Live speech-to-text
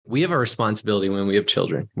we have a responsibility when we have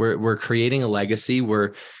children. We're creating a legacy.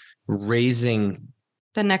 We're raising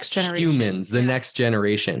the next generation, humans, the next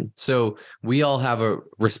generation. So we all have a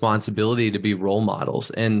responsibility to be role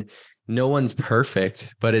models, and no one's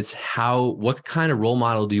perfect, but it's what kind of role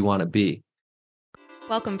model do you want to be?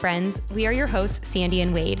 Welcome, friends. We are your hosts, Sandy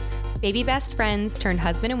and Wade, baby best friends turned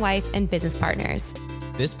husband and wife and business partners.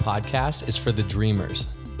 This podcast is for the dreamers,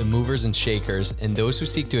 the movers and shakers, and those who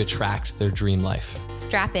seek to attract their dream life.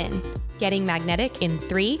 Strap in. Getting magnetic in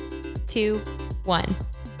 3, 2, 1.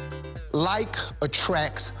 Like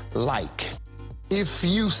attracts like. If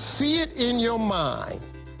you see it in your mind,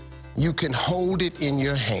 you can hold it in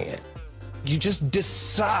your hand. You just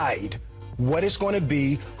decide what it's going to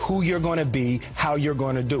be, who you're going to be, how you're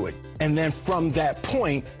going to do it. And then from that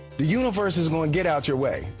point, the universe is going to get out your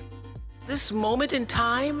way. This moment in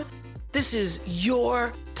time, this is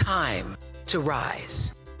your time to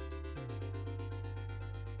rise.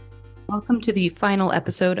 Welcome to the final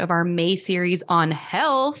episode of our May series on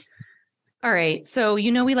health. All right. So,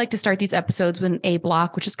 we like to start these episodes with an A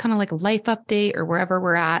block, which is kind of like a life update or wherever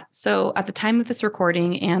we're at. So at the time of this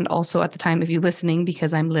recording, and also at the time of you listening,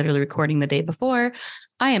 because I'm literally recording the day before,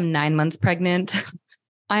 I am 9 months pregnant.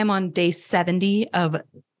 I am on day 70 of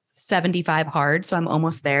 75 hard. So I'm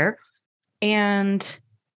almost there. And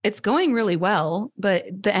it's going really well.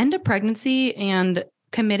 But the end of pregnancy and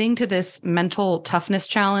committing to this mental toughness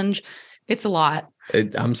challenge, it's a lot.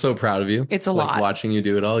 I'm so proud of you. It's a lot. Watching you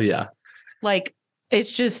do it all. Yeah.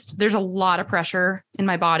 It's just, there's a lot of pressure in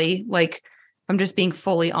my body. I'm just being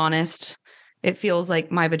fully honest. It feels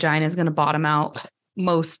like my vagina is going to bottom out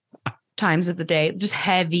most times of the day, just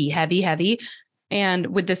heavy, heavy, heavy. And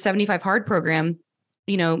with the 75 hard program,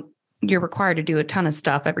 you're required to do a ton of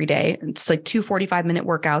stuff every day. It's like 2 45-minute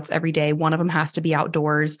workouts every day. One of them has to be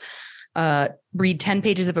outdoors. Read 10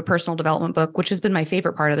 pages of a personal development book, which has been my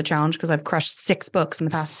favorite part of the challenge because I've crushed 6 books in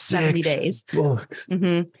the past 70 days. Books.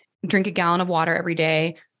 Mm-hmm. Drink a gallon of water every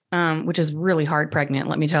day, which is really hard pregnant,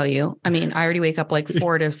 let me tell you. I mean, I already wake up like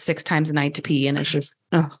 4 to 6 times a night to pee, and it's just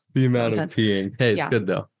the amount of peeing. Hey, it's good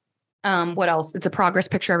though. What else? It's a progress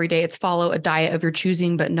picture every day. It's follow a diet of your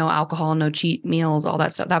choosing, but no alcohol, no cheat meals, all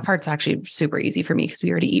that stuff. That part's actually super easy for me because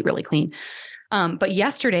we already eat really clean. But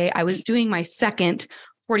yesterday I was doing my second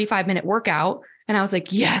 45-minute workout, and I was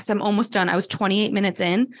like, yes, I'm almost done. I was 28 minutes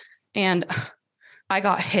in, and I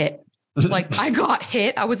got hit. I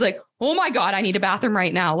was like, oh my God, I need a bathroom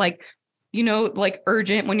right now.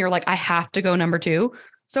 Urgent when you're like, I have to go number 2.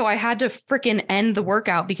 So I had to freaking end the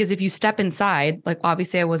workout because if you step inside,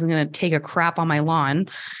 obviously I wasn't going to take a crap on my lawn in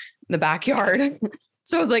the backyard.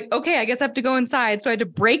 So I was like, okay, I guess I have to go inside. So I had to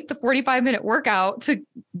break the 45-minute workout to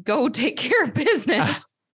go take care of business.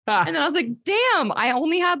 And then I was like, damn, I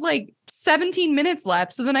only had 17 minutes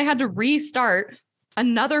left. So then I had to restart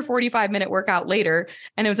another 45-minute workout later.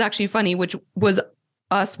 And it was actually funny, which was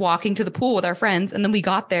us walking to the pool with our friends. And then we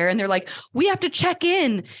got there and they're like, we have to check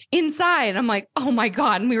in inside. And I'm like, oh my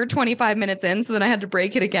God. And we were 25 minutes in. So then I had to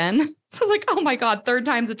break it again. So I was like, oh my God, 3rd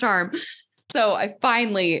time's a charm. So I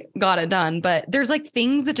finally got it done. But there's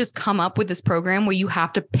things that just come up with this program where you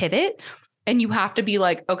have to pivot and you have to be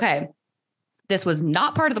like, okay, this was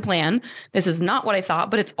not part of the plan. This is not what I thought,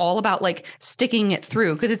 but it's all about sticking it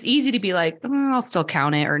through, because it's easy to be like, oh, I'll still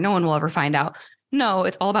count it or no one will ever find out. No,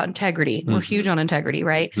 it's all about integrity. Mm-hmm. We're huge on integrity,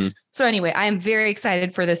 right? Mm-hmm. So anyway, I am very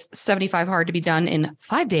excited for this 75 hard to be done in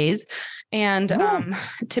 5 days and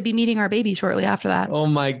to be meeting our baby shortly after that. Oh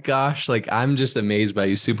my gosh. I'm just amazed by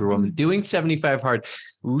you, Superwoman, doing 75 hard,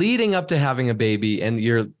 leading up to having a baby, and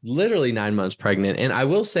you're literally 9 months pregnant. And I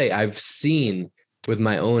will say I've seen with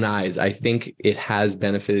my own eyes, I think it has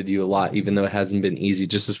benefited you a lot, even though it hasn't been easy,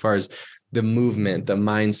 just as far as the movement, the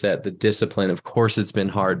mindset, the discipline. Of course, it's been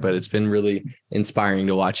hard, but it's been really inspiring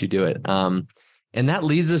to watch you do it. And that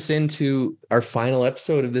leads us into our final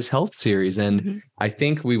episode of this health series. And I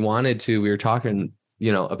think we were talking,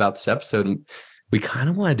 about this episode, and we kind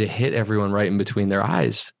of wanted to hit everyone right in between their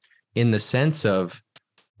eyes, in the sense of,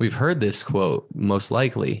 we've heard this quote most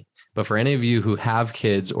likely, but for any of you who have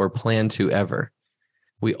kids or plan to ever,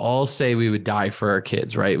 we all say we would die for our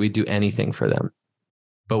kids, right? We'd do anything for them,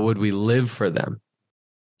 but would we live for them?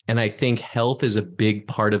 And I think health is a big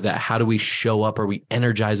part of that. How do we show up? Are we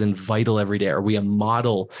energized and vital every day? Are we a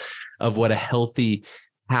model of what a healthy,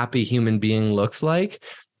 happy human being looks like,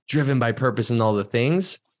 driven by purpose and all the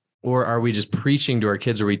things? Or are we just preaching to our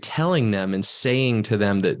kids? Are we telling them and saying to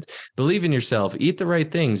them that believe in yourself, eat the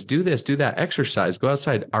right things, do this, do that, exercise, go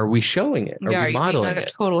outside? Are we showing it? Are we modeling it? Like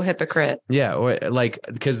a total hypocrite. Yeah. Or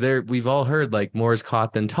because we've all heard more is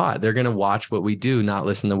caught than taught. They're going to watch what we do, not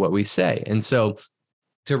listen to what we say. And so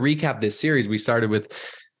to recap this series, we started with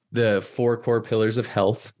the 4 core pillars of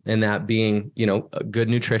health, and that being, good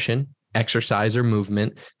nutrition, exercise or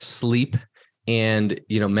movement, sleep, and,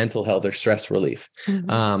 mental health or stress relief.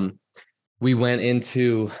 Mhm. We went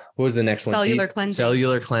into, what was the next one?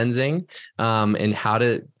 Cellular cleansing, and how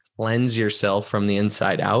to cleanse yourself from the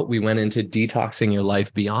inside out. We went into detoxing your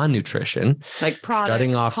life beyond nutrition, like products,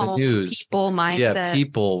 shutting off the home, news, people, mindset.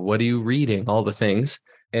 people, what are you reading? All the things.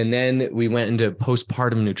 And then we went into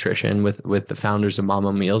postpartum nutrition with the founders of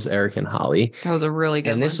Mama Meals, Eric and Holly. That was a really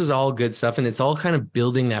good one. And this was all good stuff. And it's all kind of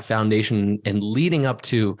building that foundation and leading up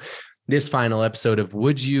to this final episode of,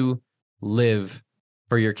 would you live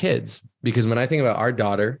for your kids? Because when I think about our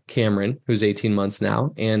daughter, Cameron, who's 18 months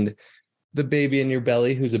now, and the baby in your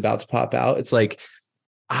belly who's about to pop out, it's like,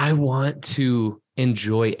 I want to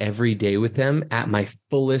enjoy every day with them at my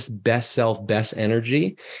fullest, best self, best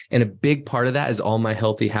energy. And a big part of that is all my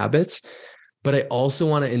healthy habits. But I also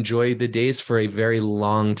want to enjoy the days for a very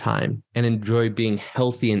long time and enjoy being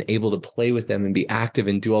healthy and able to play with them and be active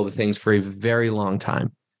and do all the things for a very long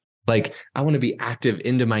time. Like, I want to be active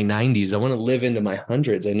into my 90s. I want to live into my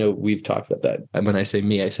hundreds. I know we've talked about that. When I say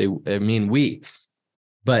me, I mean we.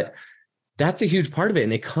 But that's a huge part of it.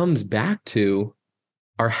 And it comes back to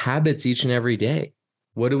our habits each and every day.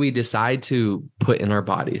 What do we decide to put in our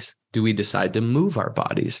bodies? Do we decide to move our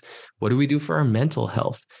bodies? What do we do for our mental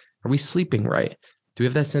health? Are we sleeping right? Do we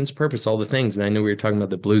have that sense of purpose? All the things. And I know we were talking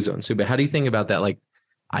about the blue zone too, but how do you think about that? Like,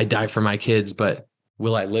 I die for my kids, but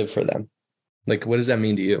will I live for them? Like, what does that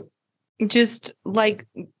mean to you? Just like,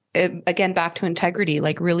 again, back to integrity,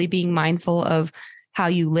 like really being mindful of how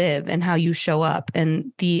you live and how you show up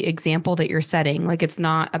and the example that you're setting. Like, it's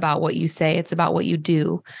not about what you say, it's about what you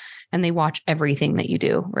do. And they watch everything that you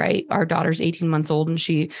do, right? Our daughter's 18 months old and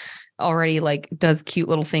she already like does cute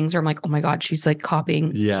little things where I'm like, oh my God, she's like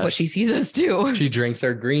copying what she sees us do. She drinks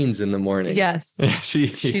our greens in the morning. Yes,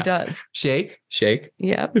 she does. Shake.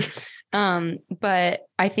 Yep. But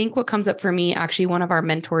I think what comes up for me, actually, one of our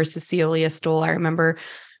mentors, Cecilia Stoll, I remember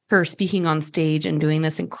her speaking on stage and doing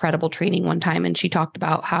this incredible training one time. And she talked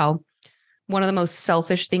about how one of the most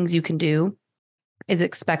selfish things you can do is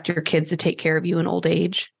expect your kids to take care of you in old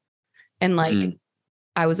age. And like,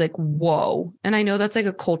 I was like, whoa. And I know that's like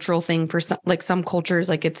a cultural thing for some cultures,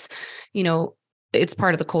 like it's, it's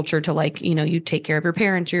part of the culture to like, you take care of your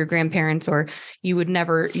parents or your grandparents, or you would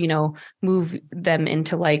never, move them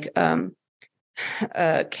into like,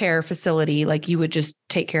 a care facility. Like you would just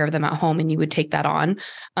take care of them at home and you would take that on.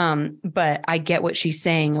 But I get what she's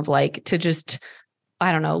saying of like, to just,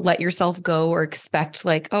 I don't know, let yourself go or expect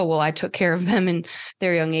like, oh, well, I took care of them in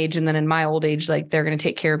their young age. And then in my old age, like they're going to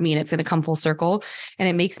take care of me and it's going to come full circle. And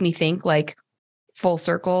it makes me think like full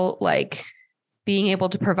circle, like being able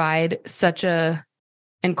to provide such a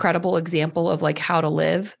incredible example of like how to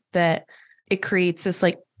live, that it creates this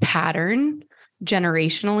like pattern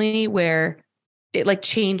generationally where it like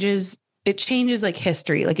changes like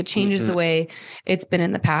history, like it changes the way it's been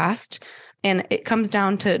in the past. And it comes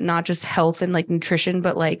down to not just health and like nutrition,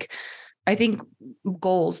 but like, I think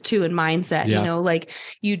goals too, and mindset, like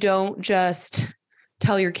you don't just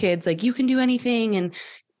tell your kids, like you can do anything and,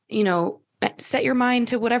 set your mind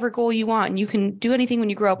to whatever goal you want and you can do anything when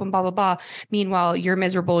you grow up and blah, blah, blah. Meanwhile, you're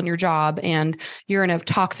miserable in your job and you're in a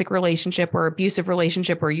toxic relationship or abusive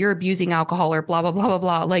relationship, or you're abusing alcohol or blah, blah, blah, blah,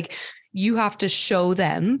 blah. Like you have to show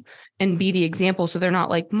them and be the example. So they're not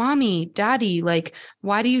like, mommy, daddy, like,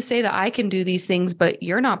 why do you say that I can do these things, but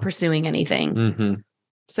you're not pursuing anything? Mm-hmm.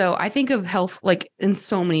 So I think of health like in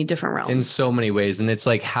so many different realms. In so many ways. And it's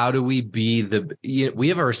like, how do we be we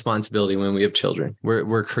have a responsibility when we have children.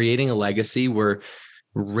 We're creating a legacy. We're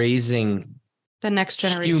raising the next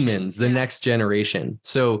generation, humans, the next generation.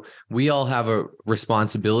 So we all have a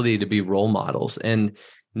responsibility to be role models, and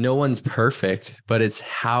no one's perfect, but it's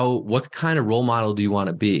what kind of role model do you want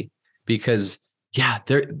to be? Because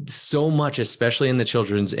there's so much, especially in the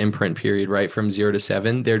children's imprint period, right? From 0 to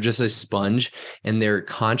 7, they're just a sponge and they're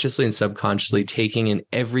consciously and subconsciously taking in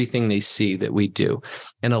everything they see that we do.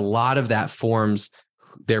 And a lot of that forms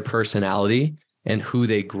their personality and who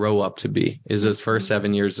they grow up to be is those first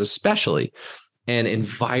 7 years, especially. And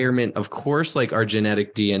environment, of course, like our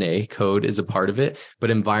genetic DNA code is a part of it,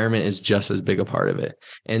 but environment is just as big a part of it.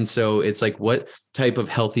 And so it's like, what type of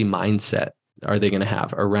healthy mindset are they going to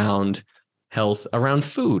have around health, around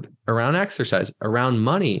food, around exercise, around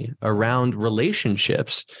money, around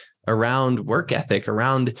relationships, around work ethic,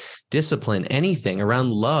 around discipline, anything,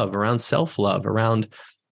 around love, around self-love, around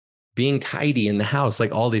being tidy in the house,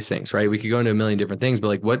 like all these things, right? We could go into a million different things, but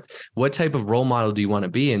like what type of role model do you want to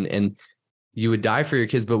be? And you would die for your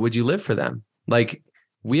kids, but would you live for them? Like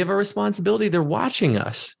we have a responsibility. They're watching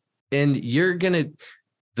us, and you're going to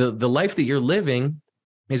the life that you're living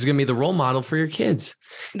is going to be the role model for your kids.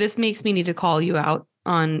 This makes me need to call you out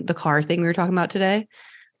on the car thing we were talking about today,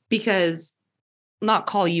 because not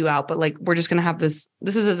call you out, but like, we're just going to have this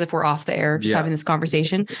is as if we're off the air, just having this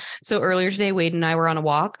conversation. So earlier today, Wade and I were on a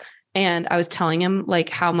walk, and I was telling him like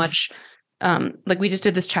how much, like we just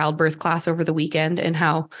did this childbirth class over the weekend, and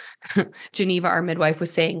how Geneva, our midwife,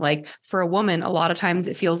 was saying, like, for a woman, a lot of times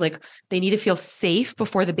it feels like they need to feel safe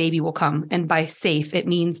before the baby will come. And by safe, it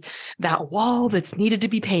means that wall that's needed to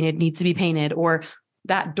be painted needs to be painted, or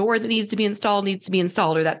that door that needs to be installed needs to be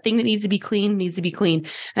installed, or that thing that needs to be clean needs to be clean.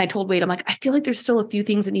 And I told Wade, I'm like, I feel like there's still a few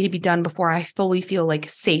things that need to be done before I fully feel like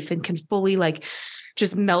safe and can fully like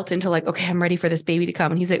just melt into like, okay, I'm ready for this baby to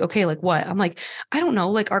come. And he's like, okay, like what? I'm like, I don't know.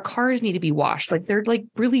 Like, our cars need to be washed. Like, they're like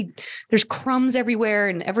really, there's crumbs everywhere.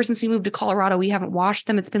 And ever since we moved to Colorado, we haven't washed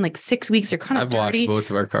them. It's been like 6 weeks. They're kind of dirty. I've washed both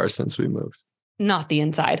of our cars since we moved. Not the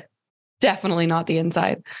inside. Definitely not the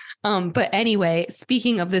inside. But anyway,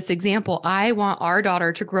 speaking of this example, I want our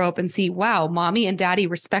daughter to grow up and see, wow, mommy and daddy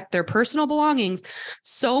respect their personal belongings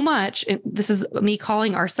so much. And this is me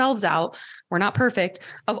calling ourselves out. We're not perfect,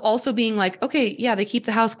 of also being like, okay, yeah, they keep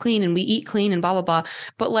the house clean and we eat clean and blah, blah, blah.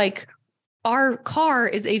 But like, our car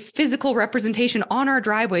is a physical representation on our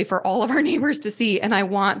driveway for all of our neighbors to see. And I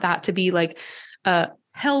want that to be like a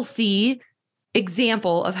healthy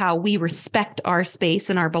example of how we respect our space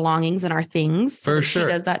and our belongings and our things. For sure.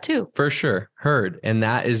 She does that too. For sure. Heard. And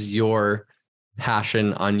that is your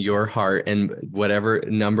passion on your heart, and whatever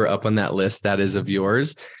number up on that list that is of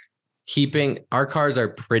yours. Keeping our cars are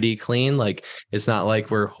pretty clean. Like, it's not like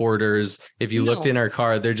we're hoarders. If you looked in our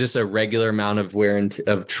car, they're just a regular amount of wear and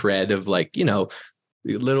of tread of like, you know,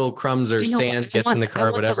 little crumbs or sand gets in the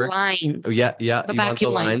car, whatever. Lines. Yeah. The you want the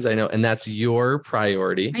vacuum lines. I know. And that's your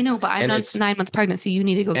priority. I know, but I'm not 9 months pregnant, so you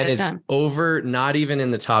need to go get it done. And it's over, not even in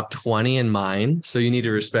the top 20 in mine. So you need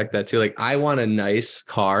to respect that too. Like, I want a nice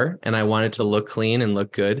car and I want it to look clean and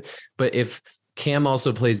look good. But if Cam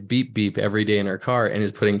also plays beep beep every day in her car and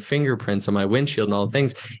is putting fingerprints on my windshield and all the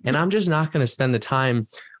things, and I'm just not going to spend the time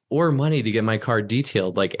or money to get my car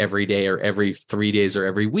detailed like every day or every 3 days or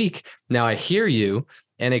every week. Now I hear you,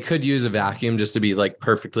 and it could use a vacuum just to be like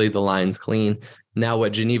perfectly the lines clean. Now,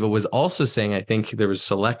 what Geneva was also saying, I think there was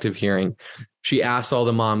selective hearing. She asked all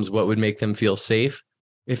the moms what would make them feel safe.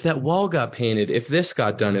 If that wall got painted, if this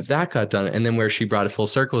got done, if that got done. And then where she brought it full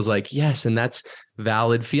circle was like, yes, and that's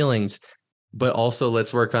valid feelings. But also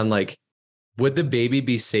let's work on like, would the baby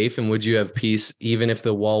be safe and would you have peace even if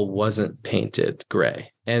the wall wasn't painted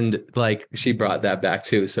gray? And like, she brought that back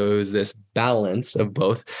too. So it was this balance of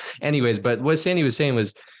both. Anyways, but what Sandy was saying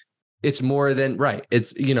was, it's more than right.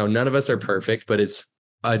 It's, you know, none of us are perfect, but it's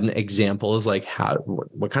an example is like,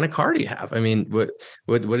 what kind of car do you have? I mean, what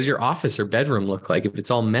does your office or bedroom look like? If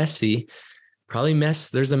it's all messy,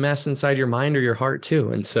 there's a mess inside your mind or your heart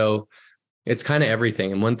too. And so it's kind of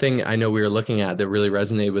everything. And one thing I know we were looking at that really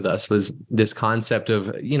resonated with us was this concept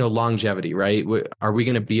of, you know, longevity, right? Are we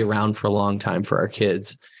going to be around for a long time for our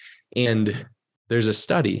kids? And there's a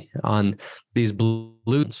study on these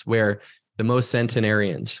balloons where the most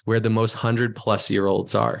centenarians, where the most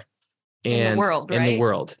 100+ are in the world, right? In the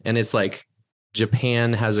world. And it's like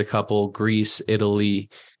Japan has a couple, Greece, Italy.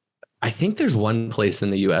 I think there's one place in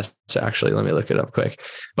the US, actually. Let me look it up quick.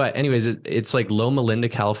 But anyways, it's like Loma Linda,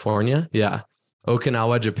 California. Yeah.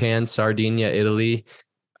 Okinawa, Japan, Sardinia, Italy,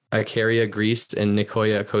 Icaria, Greece, and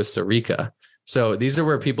Nicoya, Costa Rica. So these are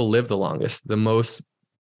where people live the longest, the most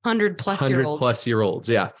 100+ year olds.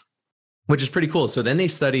 Yeah. Which is pretty cool. So then they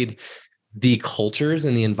studied the cultures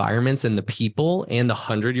and the environments and the people and the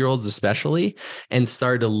 100-year-olds especially, and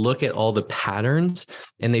started to look at all the patterns.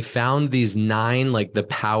 And they found these 9, like the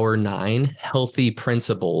power 9 healthy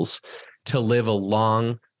principles to live a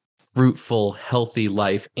long, fruitful, healthy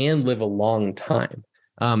life and live a long time.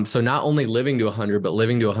 So not only living to 100, but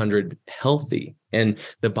living to 100 healthy. And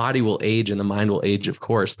the body will age and the mind will age, of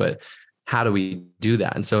course, but how do we do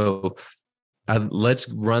that? And so let's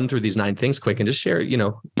run through these 9 things quick and just share, you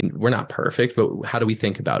know, we're not perfect, but how do we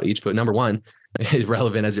think about each? But number one,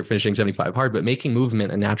 relevant as you're finishing 75 hard, but making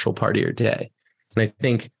movement a natural part of your day. And I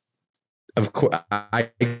think, of course,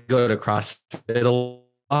 I go to CrossFit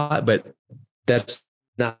a lot, but that's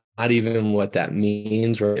not even what that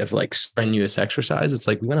means, or if like strenuous exercise. It's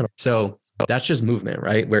like we went on. So that's just movement,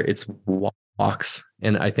 right? Where it's walks.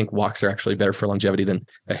 And I think walks are actually better for longevity than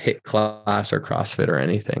a HIIT class or CrossFit or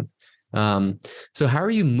anything. So how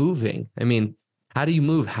are you moving? I mean, how do you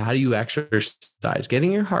move? How do you exercise?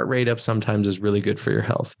 Getting your heart rate up sometimes is really good for your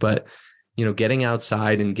health, but you know, getting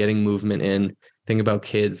outside and getting movement in think about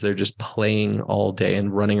kids, they're just playing all day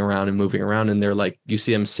and running around and moving around. And they're like, you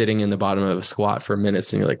see them sitting in the bottom of a squat for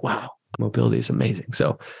minutes and you're like, wow, mobility is amazing.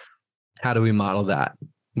 So how do we model that?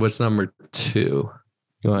 What's number 2?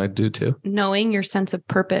 You want to do 2? Knowing your sense of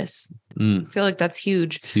purpose. I feel like that's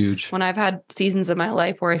huge. Huge. When I've had seasons of my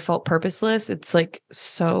life where I felt purposeless, it's like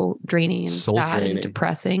so draining and Soul sad draining. and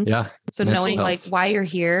depressing. Yeah. So Mental knowing health. like why you're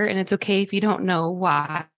here, and it's okay if you don't know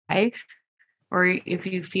why, or if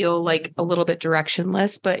you feel like a little bit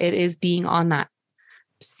directionless, but it is being on that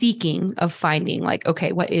seeking of finding like,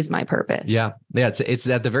 okay, what is my purpose? Yeah. It's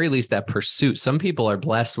at the very least that pursuit. Some people are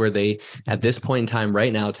blessed where they, at this point in time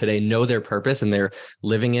right now, today, know their purpose and they're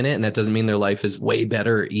living in it. And that doesn't mean their life is way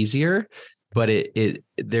better or easier, but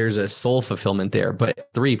there's a soul fulfillment there. But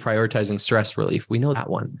 3, prioritizing stress relief. We know that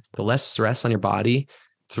one. The less stress on your body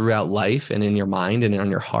throughout life and in your mind and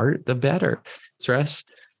on your heart, the better. Stress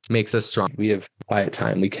makes us strong. We have quiet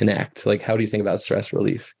time. We connect. Like, how do you think about stress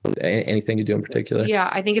relief? Anything you do in particular? Yeah,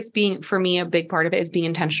 I think it's for me, a big part of it is being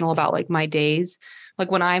intentional about like my days. Like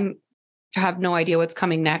when have no idea what's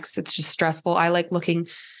coming next, it's just stressful. I like looking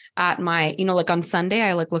at my, like on Sunday,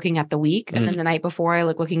 I like looking at the week. And then the night before, I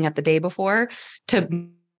like looking at the day before to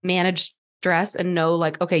manage stress and know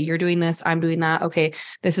like, okay, you're doing this, I'm doing that. Okay,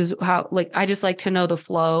 this is how, like, I just like to know the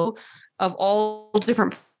flow of all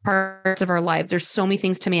different parts of our lives. There's so many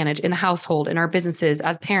things to manage in the household, in our businesses,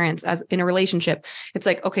 as parents, as in a relationship. It's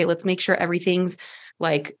like, okay, let's make sure everything's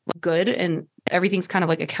like good and everything's kind of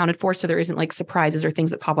like accounted for. So there isn't like surprises or things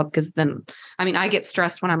that pop up. Because then, I mean, I get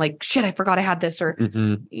stressed when I'm like, shit, I forgot I had this, or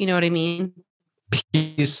you know what I mean?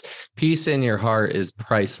 Peace in your heart is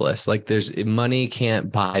priceless. Like money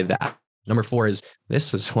can't buy that. Number 4 is,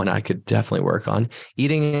 this is one I could definitely work on,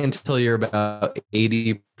 eating until you're about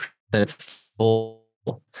 80% full.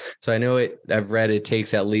 So I know I've read it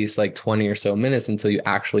takes at least like 20 or so minutes until you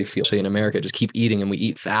actually feel. So in America, just keep eating and we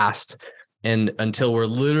eat fast and until we're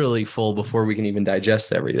literally full before we can even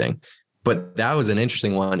digest everything. But that was an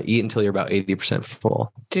interesting one. Eat until you're about 80%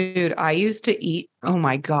 full. Dude, I used to eat. Oh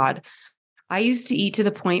my God. I used to eat to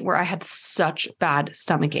the point where I had such bad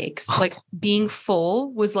stomach aches. Like being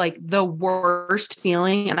full was like the worst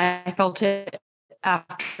feeling. And I felt it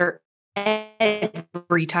after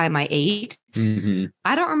every time I ate.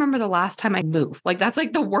 I don't remember the last time I moved. Like that's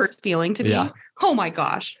like the worst feeling to me. Oh my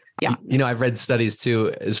gosh. Yeah. I've read studies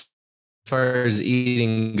too, as far as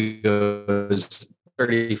eating goes,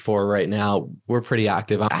 34 right now, we're pretty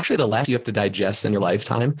active. Actually, the less you have to digest in your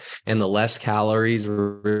lifetime and the less calories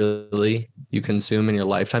really you consume in your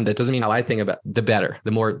lifetime, that doesn't mean how I think about the better,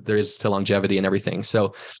 the more there is to longevity and everything.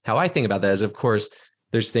 So how I think about that is, of course,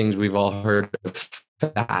 there's things we've all heard of.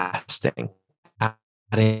 Fasting,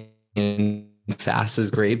 adding in fast is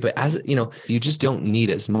great, but as you know, you just don't need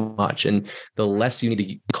as much. And the less you need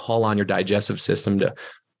to call on your digestive system to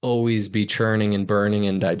always be churning and burning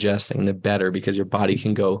and digesting, the better, because your body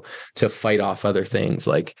can go to fight off other things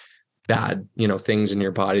like bad, things in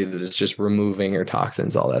your body that it's just removing, or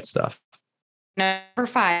toxins, all that stuff. Number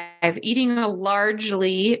 5, eating a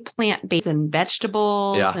largely plant-based and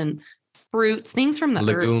vegetables and fruits, things from the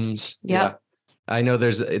legumes. Earth. Yep. Yeah. I know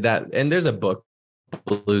there's that, and there's a book,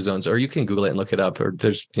 Blue Zones, or you can Google it and look it up, or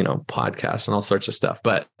there's, podcasts and all sorts of stuff,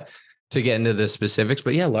 but to get into the specifics,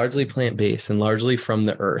 but yeah, largely plant-based and largely from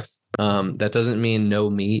the earth. That doesn't mean no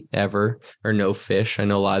meat ever or no fish. I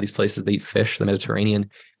know a lot of these places they eat fish, the Mediterranean,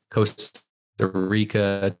 Costa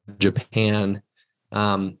Rica, Japan,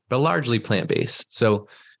 but largely plant-based. So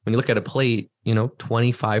when you look at a plate,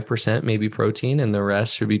 25% maybe protein and the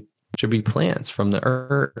rest should be plants from the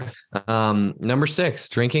earth. Number 6,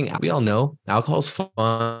 drinking. We all know alcohol's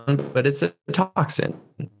fun, but it's a toxin,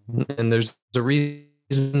 and there's a reason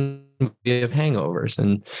we have hangovers.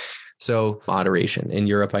 And so moderation. In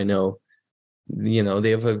Europe, I know, they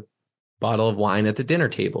have a bottle of wine at the dinner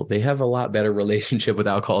table. They have a lot better relationship with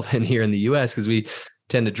alcohol than here in the US, because we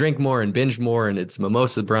tend to drink more and binge more, and it's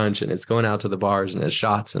mimosa brunch and it's going out to the bars and it's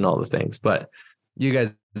shots and all the things. But you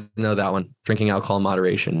guys know that one, drinking alcohol in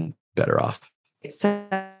moderation, better off.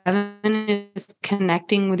 7 is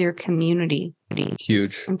connecting with your community. Huge.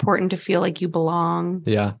 It's important to feel like you belong.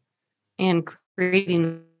 Yeah. And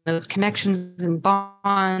creating those connections and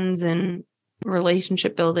bonds and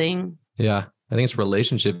relationship building. Yeah. I think it's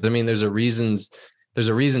relationships. I mean, there's a reason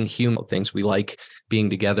human thinks we like being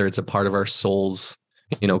together. It's a part of our soul's,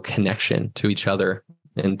 connection to each other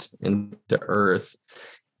and the earth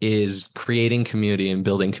is creating community and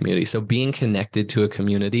building community. So being connected to a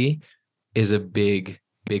community is a big,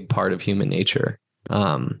 big part of human nature.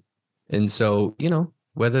 And so,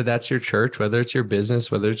 whether that's your church, whether it's your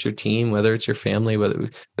business, whether it's your team, whether it's your family, whether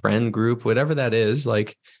it's friend group, whatever that is,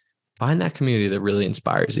 like find that community that really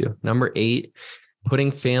inspires you. Number 8,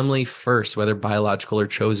 putting family first, whether biological or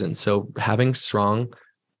chosen. So having strong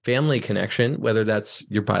family connection, whether that's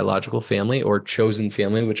your biological family or chosen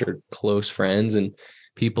family, which are close friends and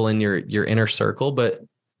people in your inner circle, but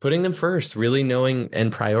putting them first, really knowing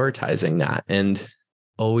and prioritizing that, and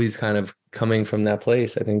always kind of coming from that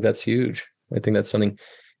place. I think that's huge. I think that's something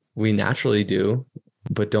we naturally do,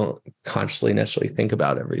 but don't consciously necessarily think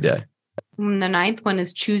about every day. And the 9th one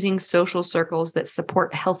is choosing social circles that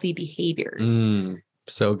support healthy behaviors.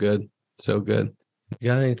 So good. So good. You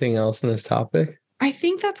got anything else in this topic? I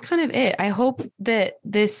think that's kind of it. I hope that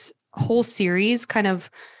this whole series kind of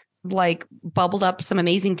like bubbled up some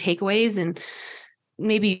amazing takeaways and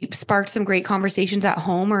maybe sparked some great conversations at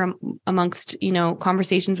home or amongst,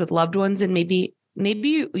 conversations with loved ones. And maybe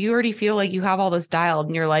you already feel like you have all this dialed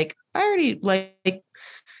and you're like, I already like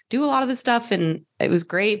do a lot of this stuff. And it was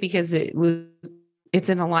great because it's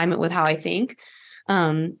in alignment with how I think,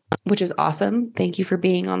 which is awesome. Thank you for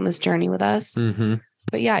being on this journey with us. Mm-hmm.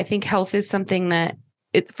 But yeah, I think health is something that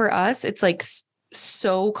for us, it's like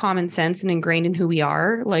so common sense and ingrained in who we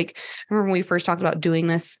are. Like, I remember when we first talked about doing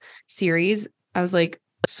this series, I was like,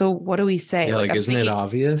 so what do we say? Yeah, like isn't it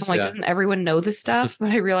obvious? I'm like, doesn't everyone know this stuff?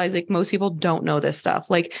 But I realized like most people don't know this stuff.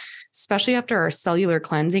 Like, especially after our cellular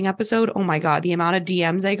cleansing episode. Oh my God, the amount of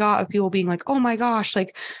DMs I got of people being like, oh my gosh,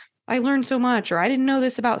 like I learned so much, or I didn't know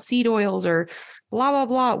this about seed oils, or blah, blah,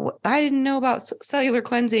 blah. I didn't know about cellular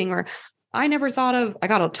cleansing, or I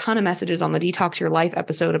got a ton of messages on the Detox Your Life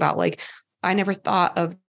episode about like, I never thought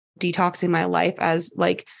of detoxing my life as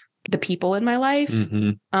like the people in my life,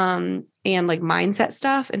 and like mindset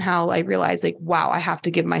stuff, and how I realized like, wow, I have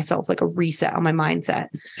to give myself like a reset on my mindset.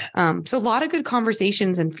 So a lot of good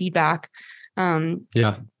conversations and feedback. And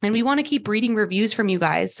we want to keep reading reviews from you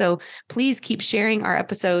guys. So please keep sharing our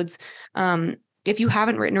episodes. If you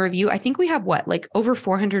haven't written a review, I think we have like over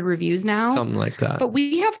 400 reviews now. Something like that. But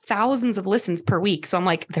we have thousands of listens per week. So I'm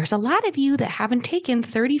like, there's a lot of you that haven't taken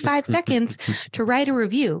 35 seconds to write a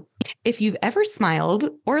review. If you've ever smiled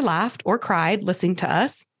or laughed or cried listening to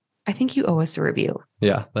us, I think you owe us a review.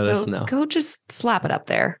 Yeah, let us know. Go just slap it up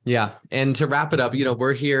there. Yeah. And to wrap it up,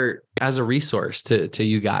 we're here as a resource to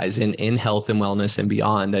you guys in health and wellness and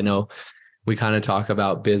beyond. I know we kind of talk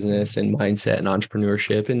about business and mindset and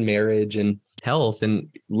entrepreneurship and marriage and health and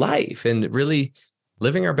life and really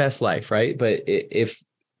living our best life, right? But if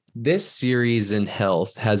this series in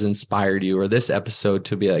health has inspired you, or this episode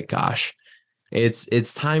to be like, gosh,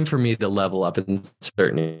 it's time for me to level up in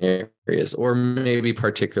certain areas, or maybe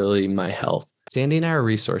particularly my health, Sandy and I are a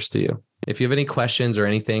resource to you. If you have any questions or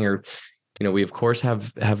anything, or we of course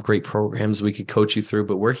have great programs we could coach you through,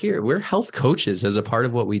 but we're here. We're health coaches as a part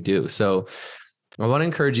of what we do. So I want to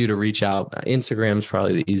encourage you to reach out. Instagram is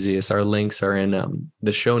probably the easiest. Our links are in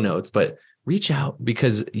the show notes, but reach out,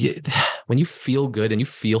 because when you feel good and you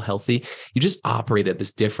feel healthy, you just operate at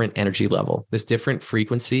this different energy level, this different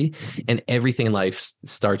frequency, and everything in life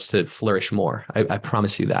starts to flourish more. I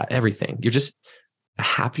promise you that. Everything. You're just a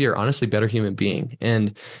happier, honestly, better human being.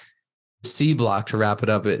 And C block, to wrap it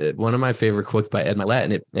up, one of my favorite quotes by Ed Mylett,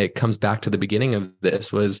 and it comes back to the beginning of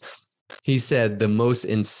this, was he said, the most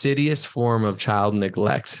insidious form of child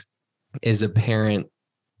neglect is a parent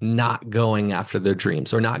not going after their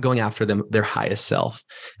dreams, or not going after their highest self.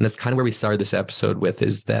 And that's kind of where we started this episode with,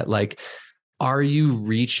 is that like, are you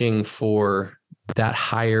reaching for that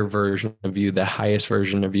higher version of you, the highest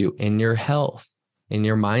version of you in your health, in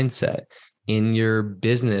your mindset, in your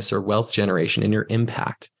business or wealth generation, in your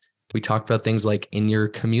impact? We talked about things like in your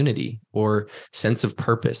community or sense of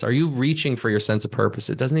purpose. Are you reaching for your sense of purpose?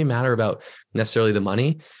 It doesn't even matter about necessarily the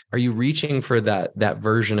money. Are you reaching for that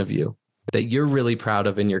version of you that you're really proud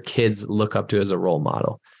of and your kids look up to as a role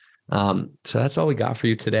model? So that's all we got for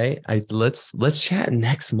you today. Let's chat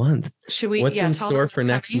next month. Should we? What's in store for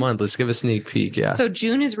next month? Let's give a sneak peek. Yeah. So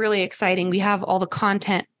June is really exciting. We have all the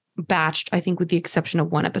content batched, I think, with the exception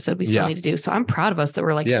of one episode we still need to do. So I'm proud of us that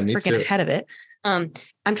we're like freaking ahead of it.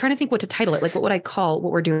 I'm trying to think what to title it. Like, what would I call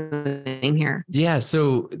what we're doing here? Yeah.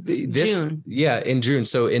 So June. Yeah. In June.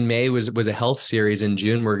 So in May was a health series. In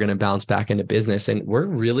June, we're going to bounce back into business, and we're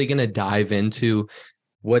really going to dive into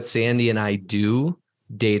what Sandy and I do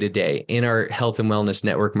day to day in our health and wellness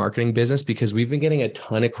network marketing business, because we've been getting a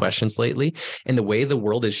ton of questions lately, and the way the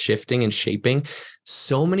world is shifting and shaping,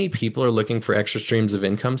 so many people are looking for extra streams of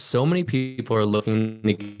income. So many people are looking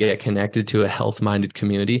to get connected to a health-minded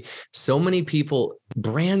community. So many people,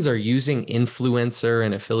 brands are using influencer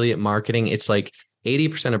and affiliate marketing. It's like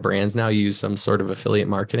 80% of brands now use some sort of affiliate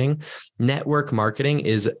marketing. Network marketing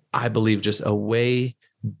is, I believe, just a way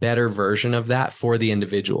better version of that for the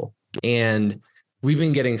individual. And we've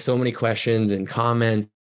been getting so many questions and comments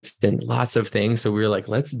and lots of things. So we were like,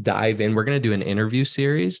 let's dive in. We're going to do an interview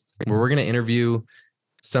series where we're going to interview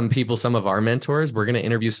some people, some of our mentors. We're going to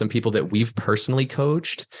interview some people that we've personally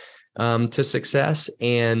coached to success.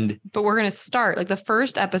 But we're going to start like the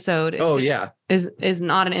first episode. Is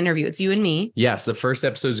not an interview. It's you and me. Yes. The first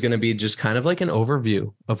episode is going to be just kind of like an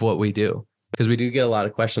overview of what we do, because we do get a lot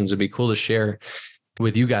of questions. It'd be cool to share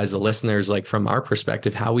with you guys, the listeners, like from our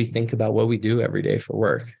perspective, how we think about what we do every day for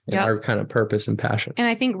work and our kind of purpose and passion. And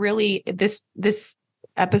I think really this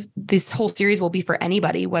whole series will be for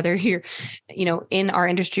anybody, whether you're, in our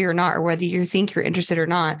industry or not, or whether you think you're interested or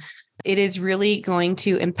not. It is really going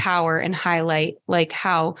to empower and highlight like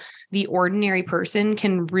how the ordinary person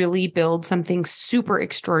can really build something super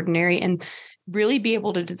extraordinary and really be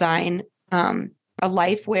able to design a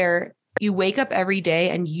life where you wake up every day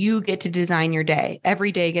and you get to design your day.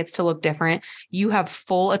 Every day gets to look different. You have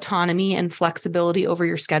full autonomy and flexibility over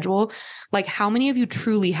your schedule. Like, how many of you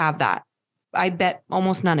truly have that? I bet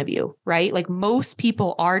almost none of you, right? Like, most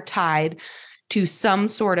people are tied to some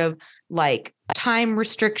sort of like time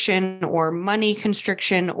restriction or money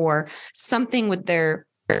constriction or something with their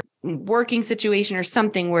working situation or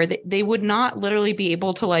something where they would not literally be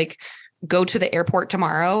able to like go to the airport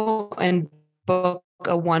tomorrow and book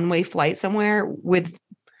a one-way flight somewhere with,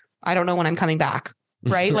 I don't know when I'm coming back.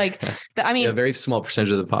 Right. Like, I mean, a very small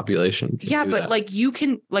percentage of the population. Yeah. But like, you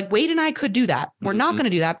can, like, Wade and I could do that. We're not going to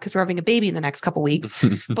do that because we're having a baby in the next couple of weeks.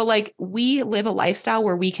 But like, we live a lifestyle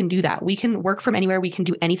where we can do that. We can work from anywhere. We can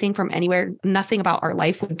do anything from anywhere. Nothing about our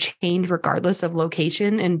life would change regardless of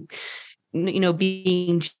location and,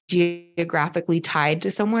 being geographically tied to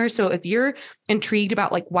somewhere. So if you're intrigued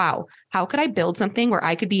about like, wow, how could I build something where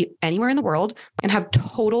I could be anywhere in the world and have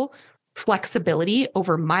total flexibility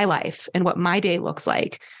over my life and what my day looks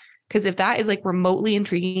like? Because if that is like remotely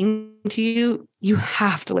intriguing to you, you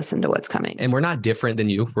have to listen to what's coming. And we're not different than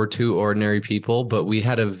you. We're two ordinary people, but we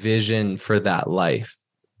had a vision for that life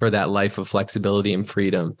of flexibility and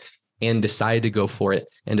freedom, and decided to go for it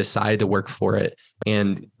and decided to work for it.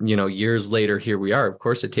 And, years later, here we are. Of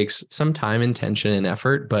course, it takes some time, intention, and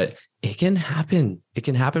effort, but it can happen. It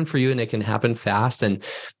can happen for you, and it can happen fast. And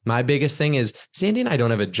my biggest thing is, Sandy and I don't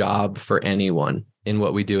have a job for anyone in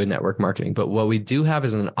what we do in network marketing, but what we do have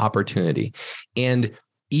is an opportunity. And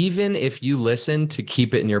even if you listen to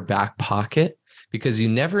keep it in your back pocket, because you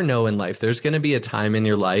never know in life, there's going to be a time in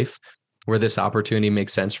your life where this opportunity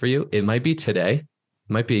makes sense for you. It might be today.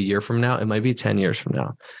 It might be a year from now. It might be 10 years from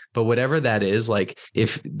now. But whatever that is, like,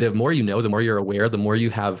 if the more you know, the more you're aware, the more you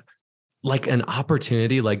have like an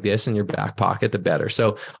opportunity like this in your back pocket, the better.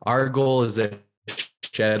 So our goal is to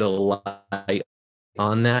shed a light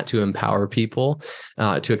on that, to empower people,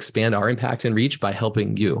 to expand our impact and reach by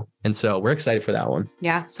helping you. And so we're excited for that one.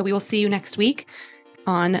 Yeah. So we will see you next week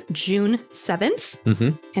on June 7th.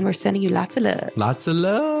 And we're sending you lots of love. Lots of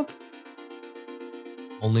love.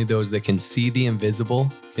 Only those that can see the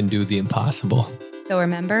invisible can do the impossible. So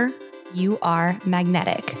remember, you are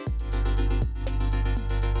magnetic.